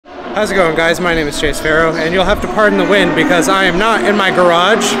How's it going, guys? My name is Chase Farrow, and you'll have to pardon the wind because I am not in my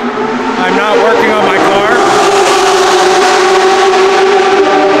garage. I'm not working on my car.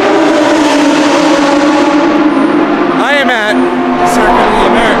 I am at Circuit of the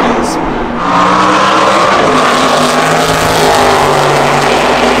Americas.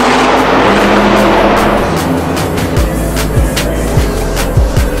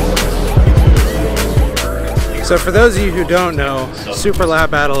 So for those of you who don't know, Super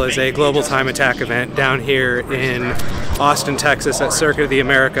Lap Battle is a global time attack event down here in Austin, Texas at Circuit of the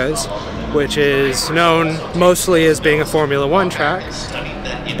Americas, which is known mostly as being a Formula One track.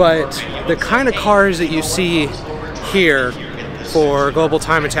 But the kind of cars that you see here for global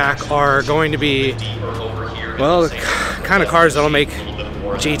time attack are going to be, well, the kind of cars that'll make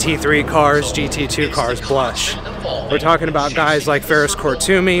GT3 cars, GT2 cars blush. We're talking about guys like Ferris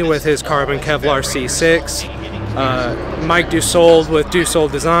Kortumi with his carbon Kevlar C6, Mike Dussault with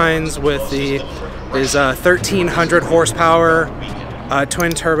Dussault Designs with his 1300 horsepower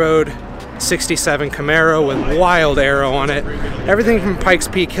twin turboed 67 Camaro with wild aero on it. Everything from Pikes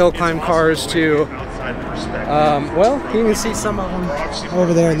Peak hill climb cars to, well, you can see some of them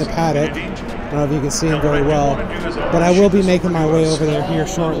over there in the paddock. I don't know if you can see them very well, but I will be making my way over there here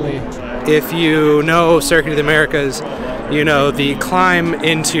shortly. If you know Circuit of the Americas, you know the climb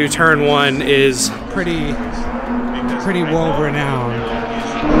into turn 1 is pretty world renowned.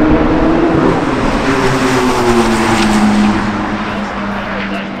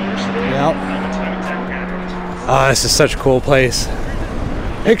 Yep. Oh, this is such a cool place.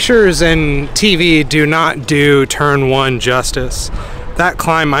 Pictures and TV do not do turn 1 justice. That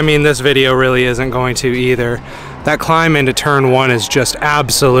climb, I mean, this video really isn't going to either. That climb into turn 1 is just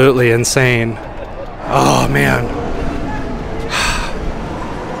absolutely insane. Oh man.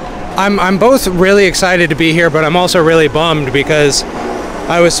 I'm both really excited to be here, but I'm also really bummed because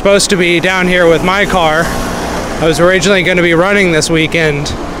I was supposed to be down here with my car. I was originally going to be running this weekend,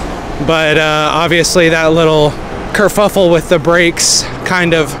 but obviously that little kerfuffle with the brakes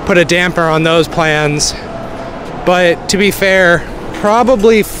kind of put a damper on those plans. But to be fair,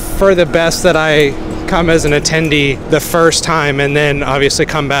 probably for the best that I come as an attendee the first time and then obviously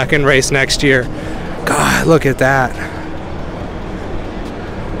come back and race next year. God, look at that.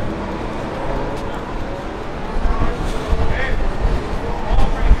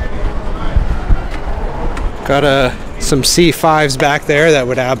 Got some C5s back there that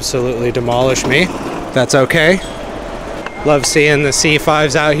would absolutely demolish me. That's okay. Love seeing the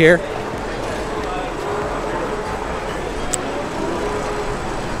C5s out here.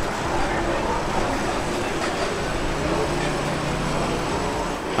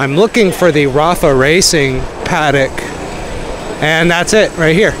 I'm looking for the Rafa Racing paddock, and that's it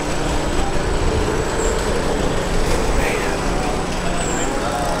right here.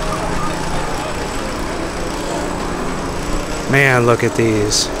 Man, look at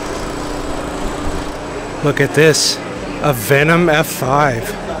these. Look at this, a Venom F5.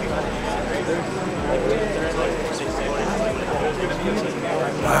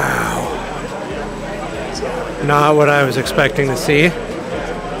 Wow. Not what I was expecting to see. Look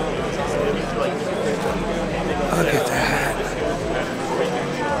at that.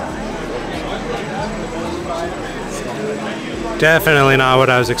 Definitely not what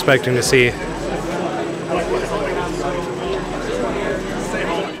I was expecting to see.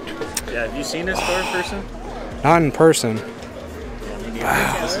 Have you seen this car in person? Not in person. Yeah, me neither.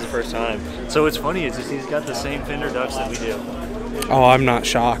 Wow. This is the first time. So what's funny is he's got the same fender ducts that we do. Oh, I'm not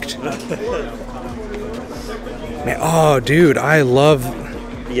shocked. Man, oh, dude, I love.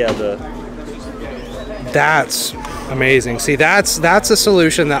 Yeah, That's amazing. See, that's a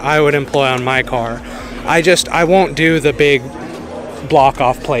solution that I would employ on my car. I won't do the big block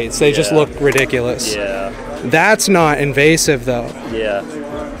off plates. They just look ridiculous. Yeah. That's not invasive though. Yeah.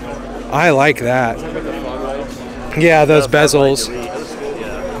 I like that. Yeah, those bezels.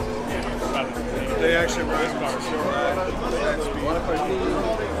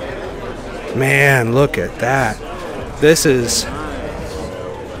 Man, look at that. This is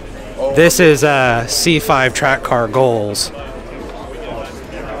C5 track car goals.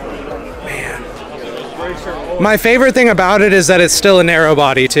 Man. My favorite thing about it is that it's still a narrow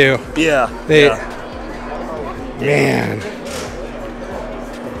body too. Yeah. Man.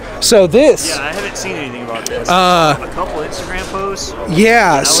 So this. Yeah, I haven't seen anything about this. A couple Instagram posts.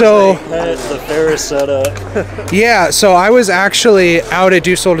 Yeah, so the Ferris setup. yeah, so I was actually out at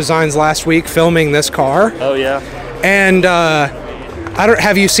Dussault Designs last week filming this car. Oh yeah. And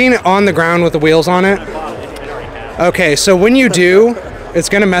have you seen it on the ground with the wheels on it? Okay, so when you do, it's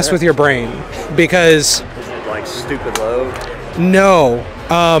gonna mess with your brain because. Is it like stupid low? No.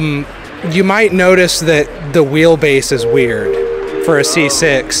 you might notice that the wheelbase is weird for a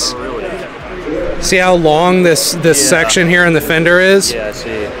C6. See how long this section here in the fender is? Yeah, I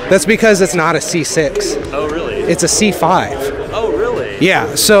see. That's because it's not a C6. Oh, really? It's a C5. Oh, really?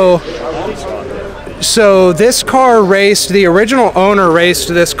 Yeah, so this car raced, the original owner raced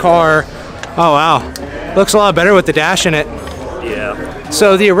this car. Oh, wow. Looks a lot better with the dash in it. Yeah.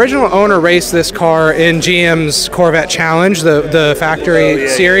 So the original owner raced this car in GM's Corvette Challenge, the factory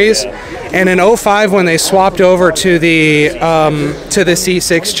series. And in 05, when they swapped over to the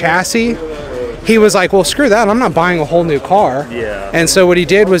C6 chassis, he was like, well, screw that, I'm not buying a whole new car. Yeah. And so what he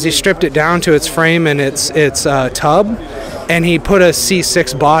did was he stripped it down to its frame and its tub, and he put a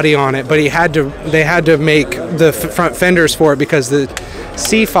C6 body on it, but they had to make the front fenders for it because the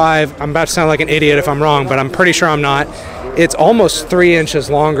C5, I'm about to sound like an idiot if I'm wrong, but I'm pretty sure I'm not, it's almost 3 inches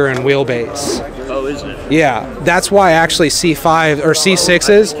longer in wheelbase. Oh, isn't it? Yeah, that's why actually C5 or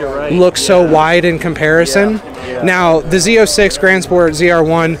C6s look so wide in comparison. Yeah. Now, the Z06 Grand Sport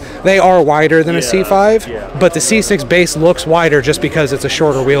ZR1, they are wider than a C5, but the C6 base looks wider just because it's a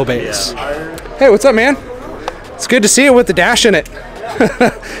shorter wheelbase. Yeah. Hey, what's up, man? It's good to see it with the dash in it.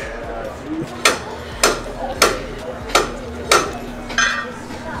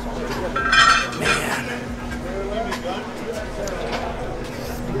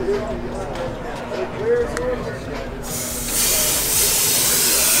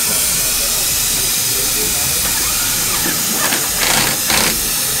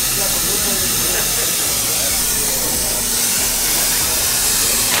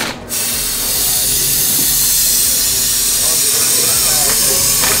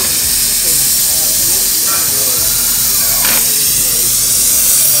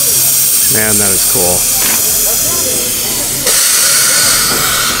 Man, that is cool.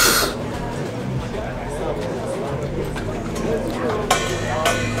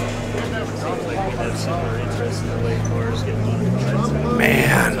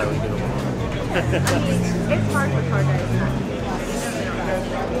 Man. It's hard for car guys not to be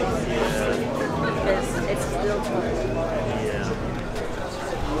because it's still hard.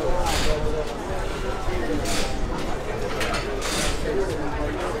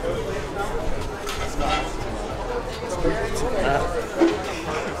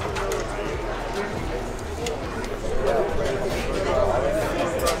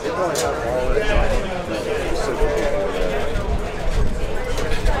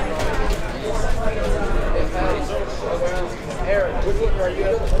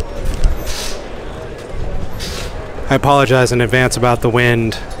 I apologize in advance about the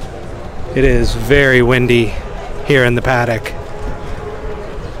wind. It is very windy here in the paddock.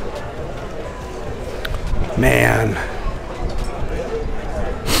 Man.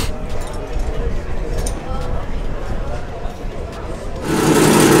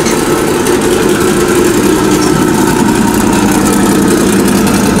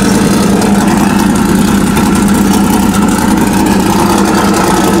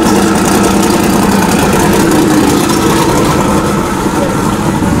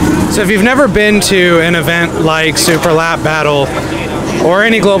 So if you've never been to an event like Super Lap Battle or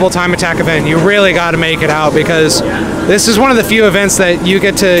any global time attack event, you really got to make it out, because this is one of the few events that you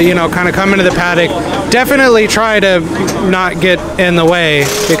get to, you know, kind of come into the paddock. Definitely try to not get in the way,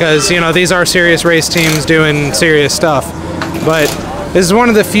 because, you know, these are serious race teams doing serious stuff. But this is one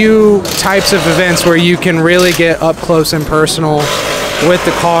of the few types of events where you can really get up close and personal with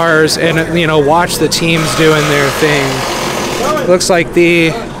the cars and, you know, watch the teams doing their thing. Looks like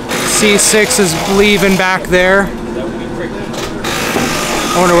the C6 is leaving back there.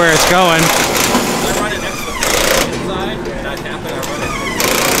 I wonder where it's going.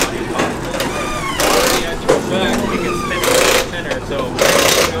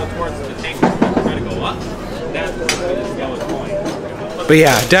 But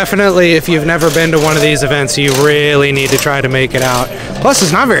yeah, definitely if you've never been to one of these events, you really need to try to make it out. Plus,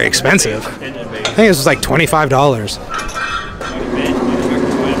 it's not very expensive. I think this was like $25.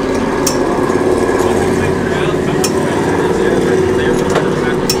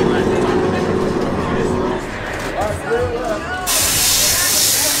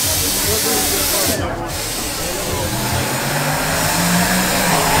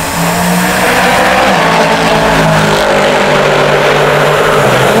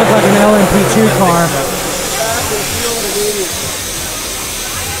 LMP2 car.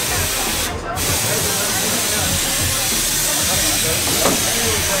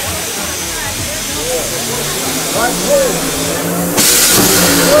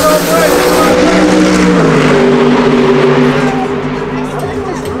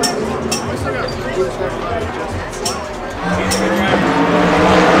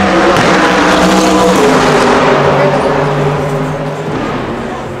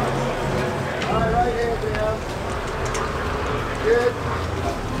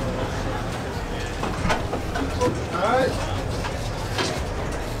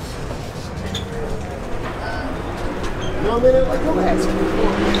 minute, like, go ahead.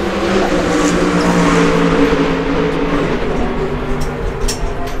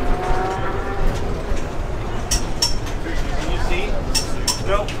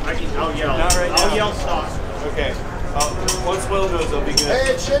 I'll yell. Not right now. I'll yell stop. Okay. Once Will knows, they'll be good.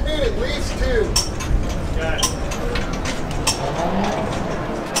 Hey, it should be at least 2. Got it.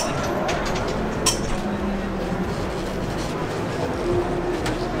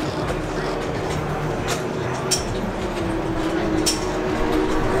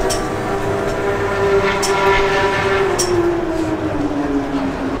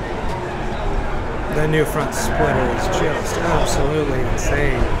 The new front splitter is just absolutely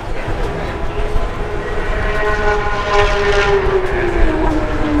insane.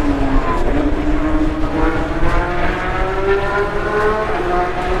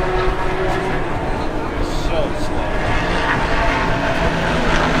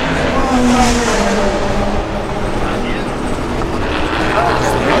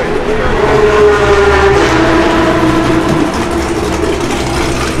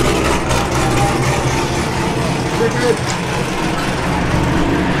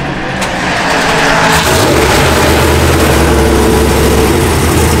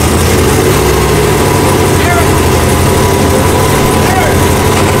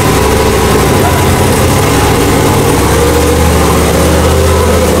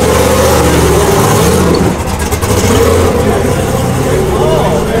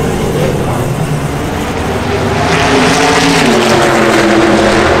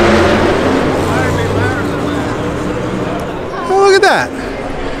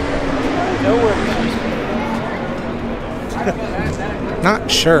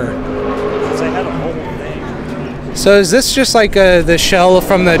 Not sure. Since I had a whole thing. So is this just like the shell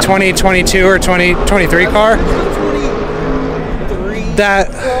from the 2022 or 2023 car? 23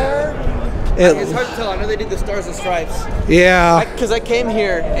 That car? It's hard to tell. I know they did the Stars and Stripes. Yeah. Because I came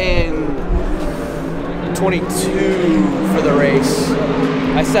here in 22 for the race.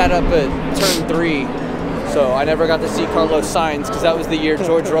 I sat up at turn 3. So I never got to see Carlos Sainz because that was the year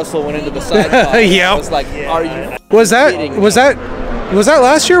George Russell went into the sidecar. Yep. I was like, are you Was kidding me? that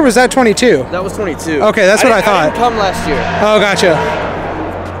last year or was that 22? That was 22. Okay, that's what I thought. I didn't come last year. Oh, gotcha.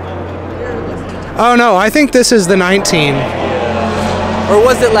 Oh no, I think this is the 19. Or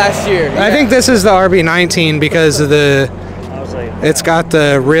was it last year? I think this is the RB19 because of the. It's got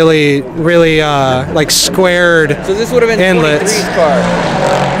the really like squared. So this would have been inlets. 23's car.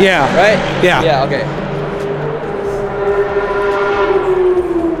 Yeah. Right? Yeah. Yeah, okay.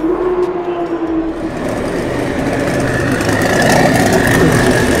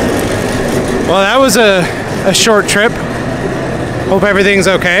 Well, that was a short trip. Hope everything's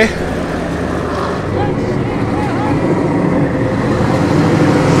okay.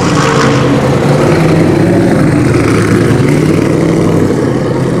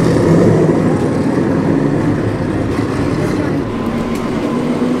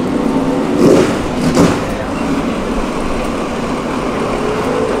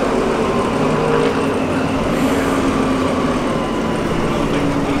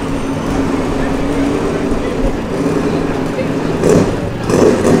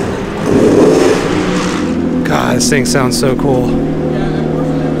 God, this thing sounds so cool.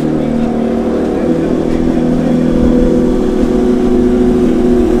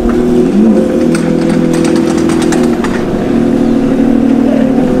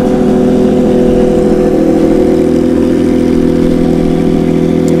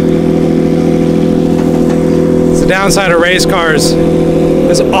 It's the downside of race cars.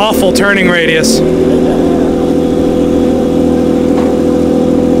 This awful turning radius.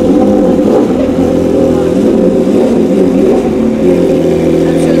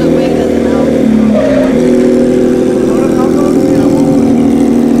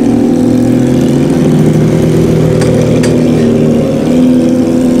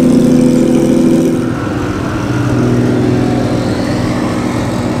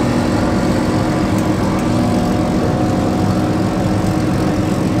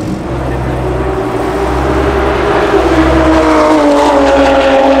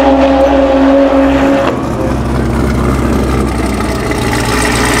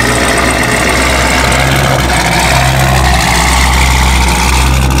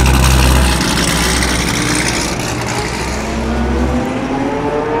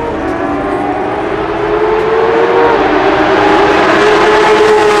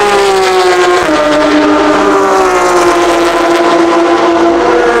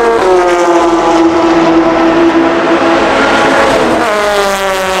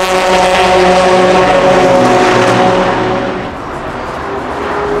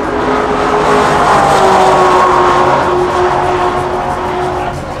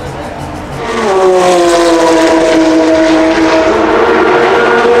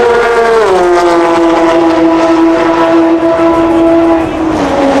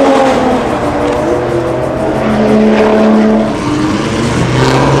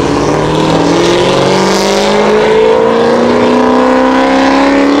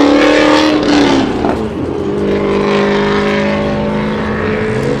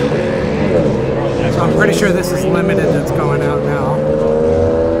 sure this is limited that's going out now.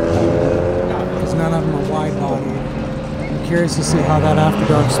 Because none of them are wide body. I'm curious to see how that After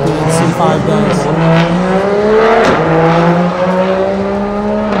Dark speed C5 does.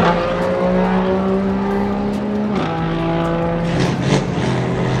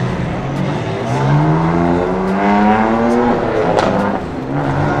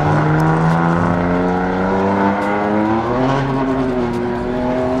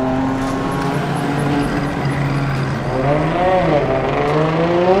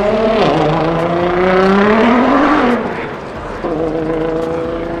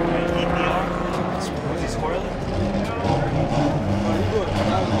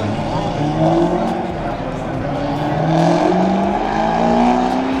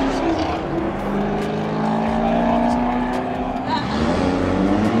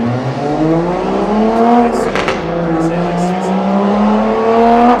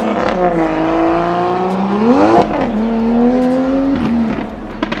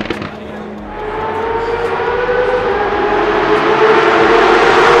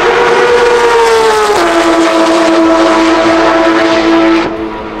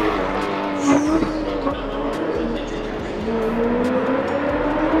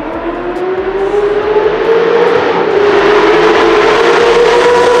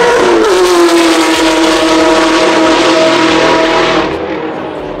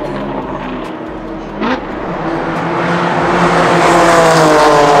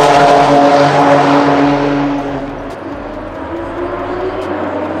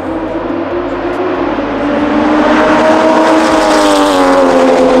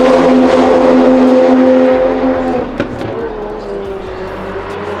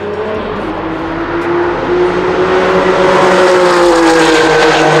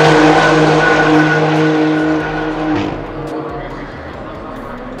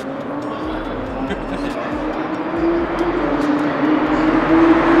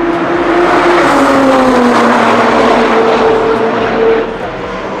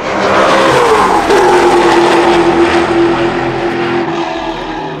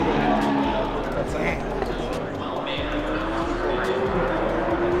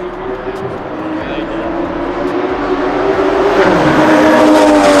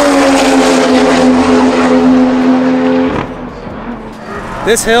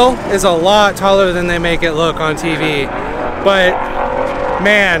 This hill is a lot taller than they make it look on TV, but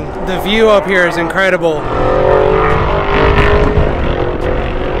man, the view up here is incredible.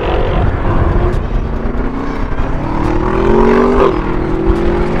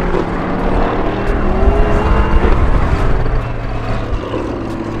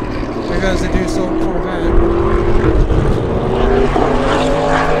 There goes the Dusel Corvette.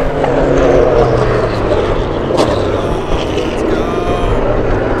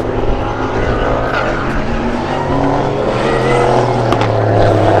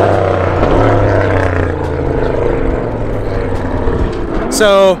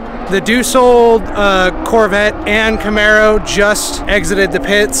 So the Dusel Corvette and Camaro just exited the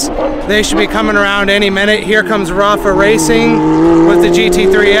pits. They should be coming around any minute. Here comes Rafa Racing with the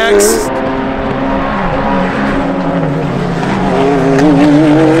GT3X.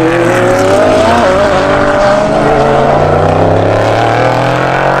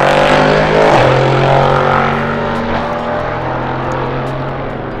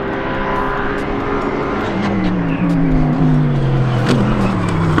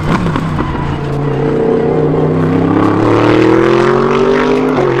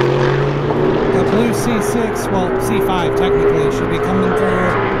 Well, C5 technically should be coming through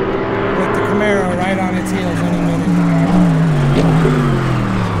with the Camaro right on its heels any minute.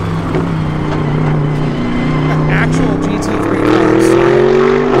 Actual GT3 cars.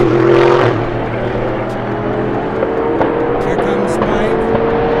 Here comes Mike.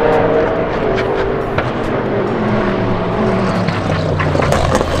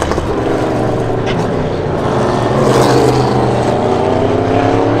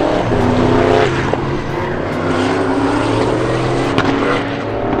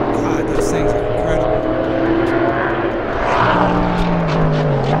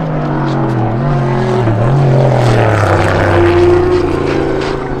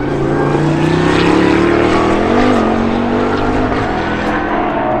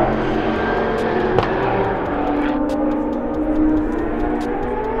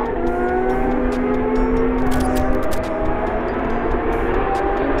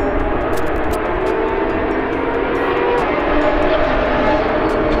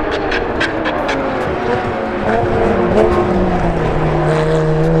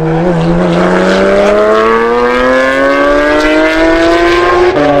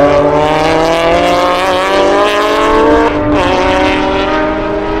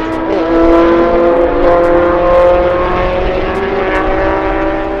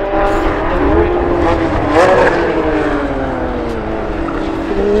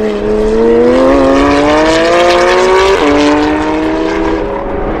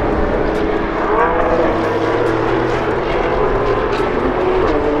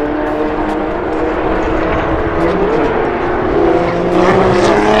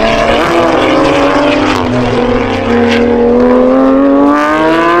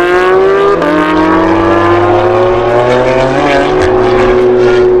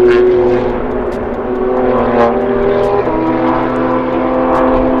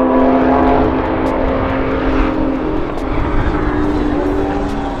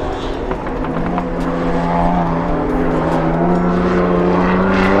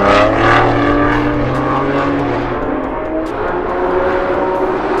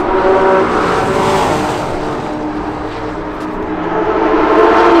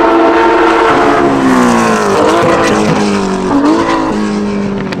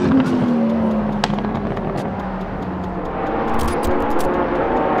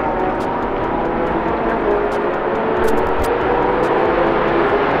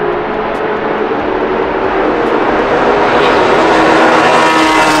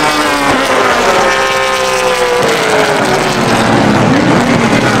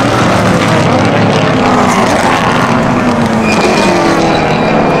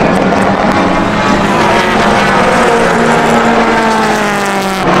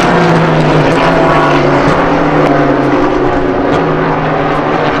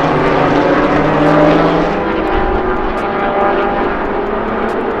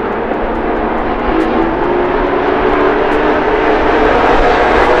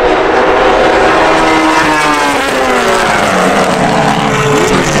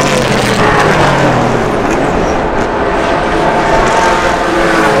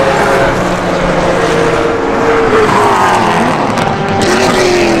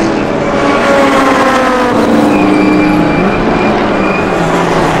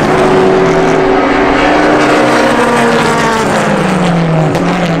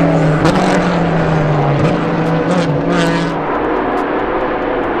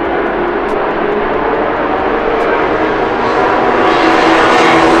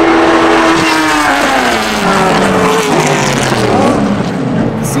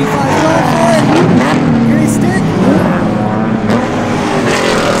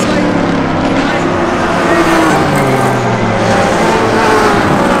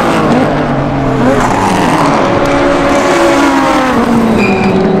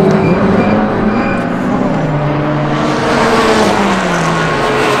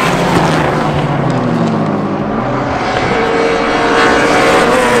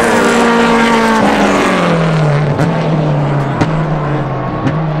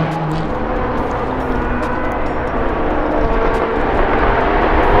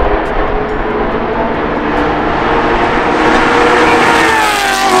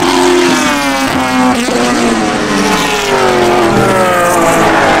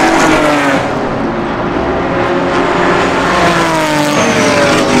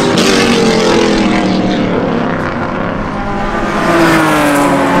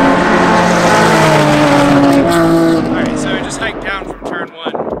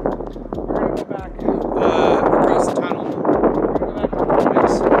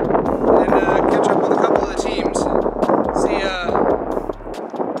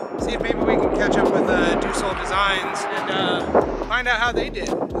 find out how they did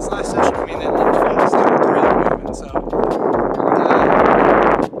this last session. I mean, they looked fast. They were really moving, so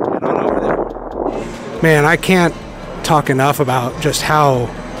head on over there. Man, I can't talk enough about just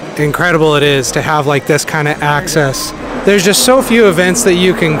how incredible it is to have like this kind of access. There's just so few events that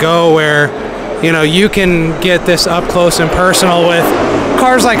you can go where, you know, you can get this up close and personal with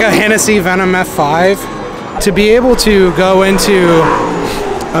cars like a Hennessy Venom F5. To be able to go into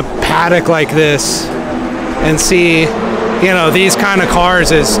a paddock like this and see, you know, these kind of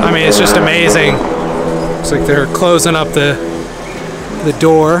cars is, I mean, it's just amazing. Looks like they're closing up the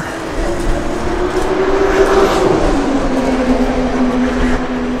door.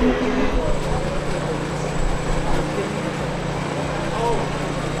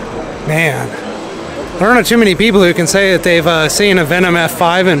 Man, I don't know too many people who can say that they've seen a Venom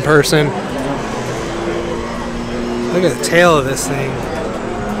F5 in person. Look at the tail of this thing.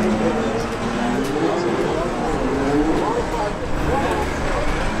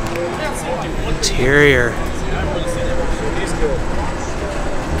 Interior.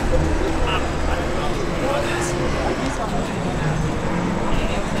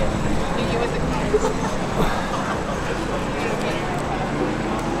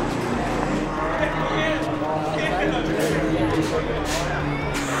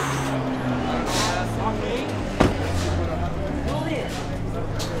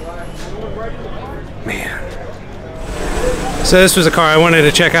 Man. So this was a car I wanted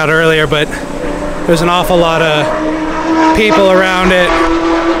to check out earlier, but there's an awful lot of people around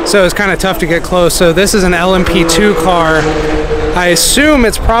it, so it's kind of tough to get close. So this is an LMP2 car. I assume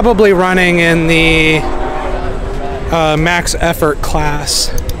it's probably running in the max effort class.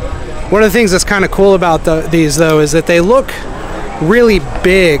 One of the things that's kind of cool about these though is that they look really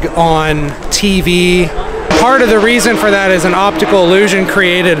big on TV. Part of the reason for that is an optical illusion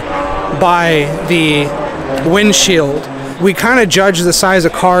created by the windshield. We kind of judge the size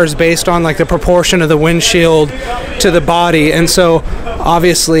of cars based on like the proportion of the windshield to the body, and so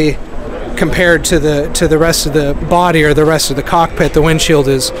obviously compared to the rest of the body or the rest of the cockpit, the windshield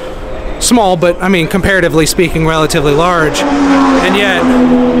is small, but I mean comparatively speaking relatively large, and yet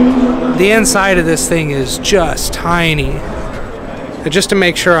the inside of this thing is just tiny. Just to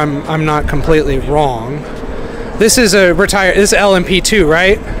make sure I'm not completely wrong, this is a this is LMP2,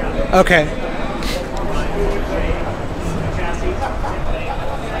 right? Okay.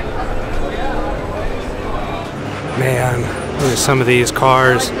 Man, look at some of these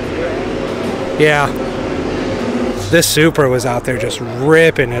cars. Yeah, this Supra was out there just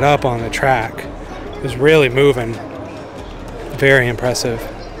ripping it up on the track. It was really moving. Very impressive.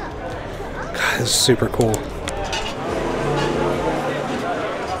 God, this is super cool.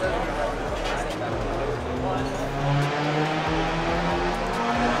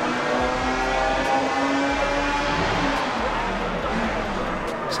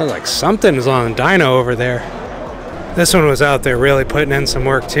 Sounds like something is on the dyno over there. This one was out there really putting in some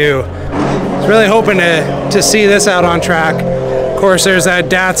work too. I was really hoping to see this out on track. Of course, there's that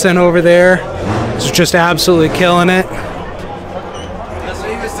Datsun over there. It's just absolutely killing it.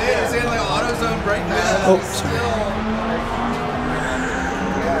 Oh, sorry.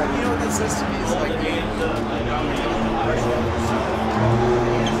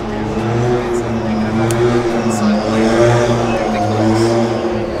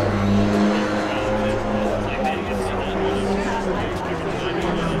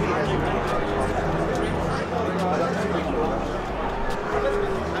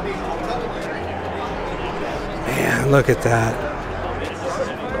 Look at that.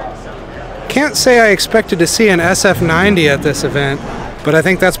 Can't say I expected to see an SF90 at this event, but I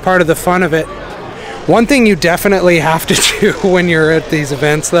think that's part of the fun of it. One thing you definitely have to do when you're at these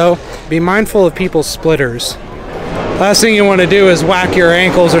events though, be mindful of people's splitters. Last thing you want to do is whack your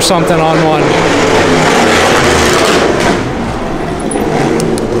ankles or something on one.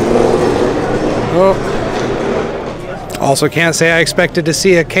 Oh. Also can't say I expected to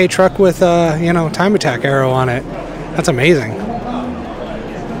see a K truck with you know, time attack arrow on it. That's amazing.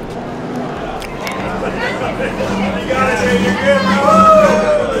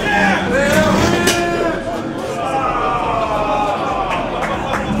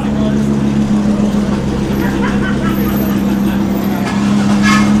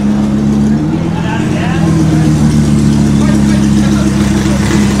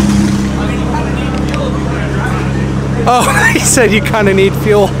 Oh, he said you kind of need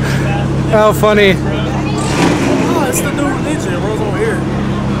fuel. How funny. It's the new religion. It runs over here.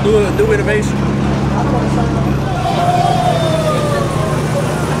 New innovation.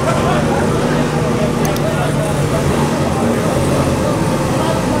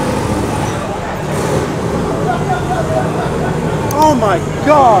 Oh my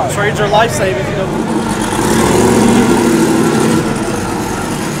God! Trades are life saving. You know.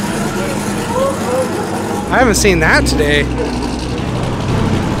 I haven't seen that today.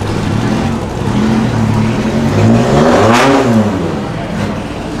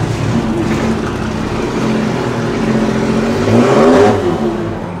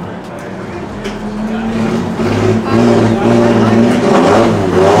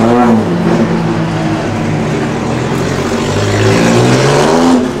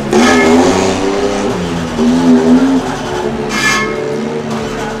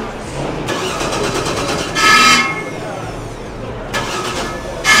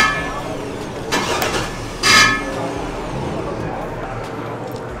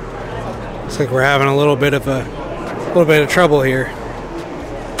 Looks like we're having a little bit of trouble here.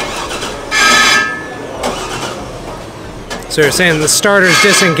 So you're saying the starter's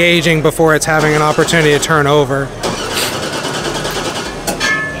disengaging before it's having an opportunity to turn over.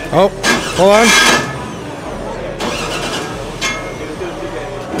 Oh, hold on.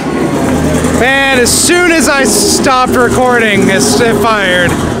 Man, as soon as I stopped recording, it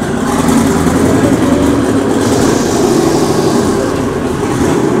fired.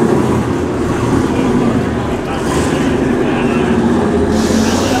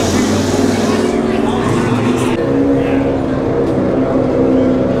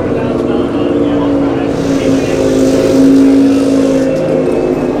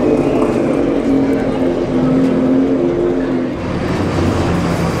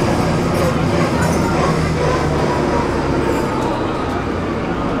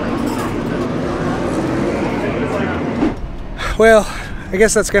 Well, I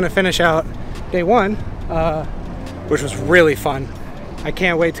guess that's gonna finish out day one, which was really fun. I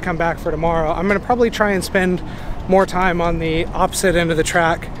can't wait to come back for tomorrow. I'm gonna probably try and spend more time on the opposite end of the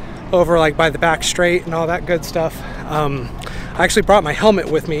track, over like by the back straight and all that good stuff. I actually brought my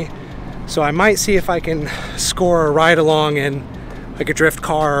helmet with me, so I might see if I can score a ride along in like a drift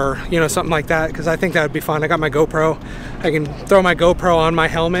car or, you know, something like that, because I think that would be fun. I got my GoPro. I can throw my GoPro on my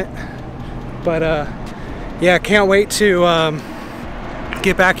helmet. But yeah, can't wait to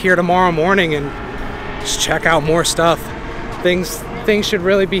get back here tomorrow morning and just check out more stuff. Things should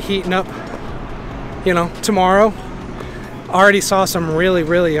really be heating up, you know, tomorrow. Already saw some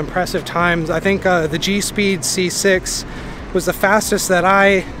really impressive times. I think the G-Speed C6 was the fastest that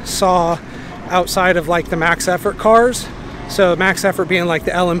I saw outside of like the max effort cars. So max effort being like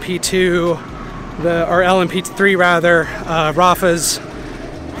the LMP2, or LMP3 rather, Rafa's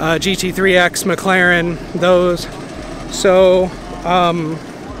GT3X, McLaren, those. So,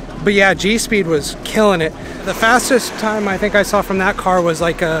 but yeah, G-Speed was killing it. The fastest time I think I saw from that car was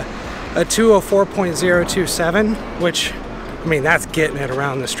like a 204.027, which, I mean, that's getting it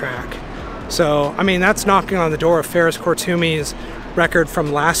around this track. So, I mean, that's knocking on the door of Ferris Cortumi's record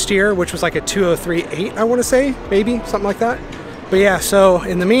from last year, which was like a 203.8, I want to say, maybe, something like that. But yeah, so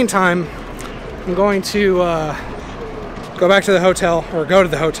in the meantime, I'm going to go back to the hotel, or go to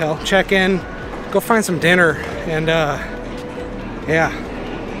the hotel, check in, go find some dinner, and yeah,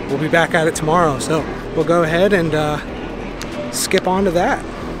 we'll be back at it tomorrow. So we'll go ahead and skip on to that.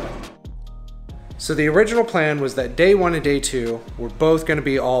 So the original plan was that day one and day two were both going to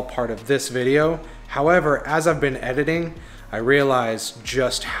be all part of this video. However, as I've been editing, I realized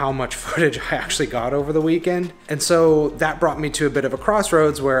just how much footage I actually got over the weekend. And so that brought me to a bit of a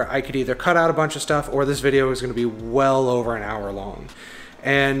crossroads where I could either cut out a bunch of stuff, or this video was gonna be well over an hour long.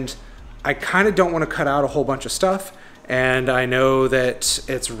 And I kind of don't want to cut out a whole bunch of stuff. And I know that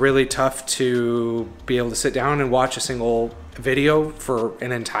it's really tough to be able to sit down and watch a single video for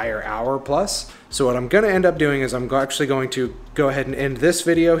an entire hour plus. So what I'm going to end up doing is I'm actually going to go ahead and end this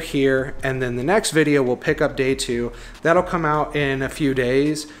video here, and then the next video will pick up day two. That'll come out in a few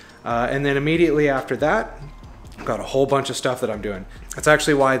days, and then immediately after that, I've got a whole bunch of stuff that I'm doing. That's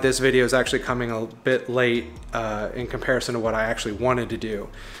actually why this video is actually coming a bit late in comparison to what I actually wanted to do,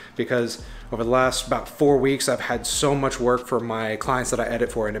 because over the last about 4 weeks I've had so much work for my clients that I edit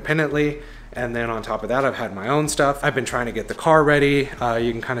for independently, and then on top of that I've had my own stuff. I've been trying to get the car ready.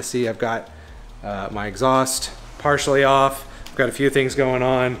 You can kind of see I've got my exhaust partially off. I've got a few things going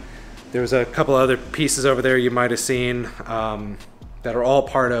on. There's a couple other pieces over there you might have seen that are all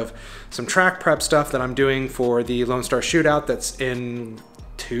part of some track prep stuff that I'm doing for the Lone Star Shootout that's in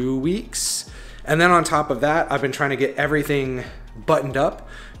 2 weeks. And then on top of that, I've been trying to get everything buttoned up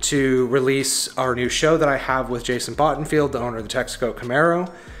to release our new show that I have with Jason Bottenfield, the owner of the Texaco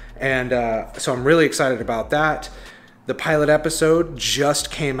Camaro. And so I'm really excited about that. The pilot episode just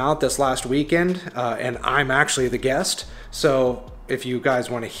came out this last weekend, and I'm actually the guest. So if you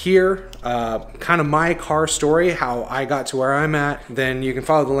guys want to hear kind of my car story, how I got to where I'm at, then you can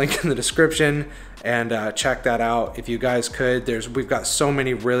follow the link in the description and check that out. If you guys could, we've got so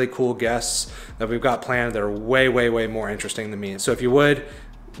many really cool guests that we've got planned that are way more interesting than me. So if you would,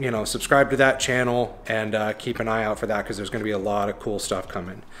 you know, subscribe to that channel and keep an eye out for that, because there's going to be a lot of cool stuff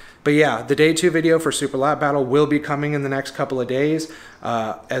coming. But yeah, the day two video for Super Lap Battle will be coming in the next couple of days,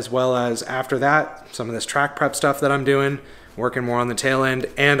 as well as after that, some of this track prep stuff that I'm doing, working more on the tail end,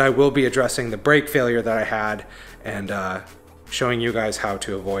 and I will be addressing the brake failure that I had and showing you guys how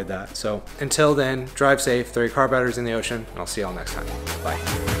to avoid that. So until then, drive safe, throw your car batteries in the ocean, and I'll see y'all next time.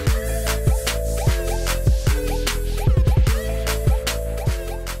 Bye.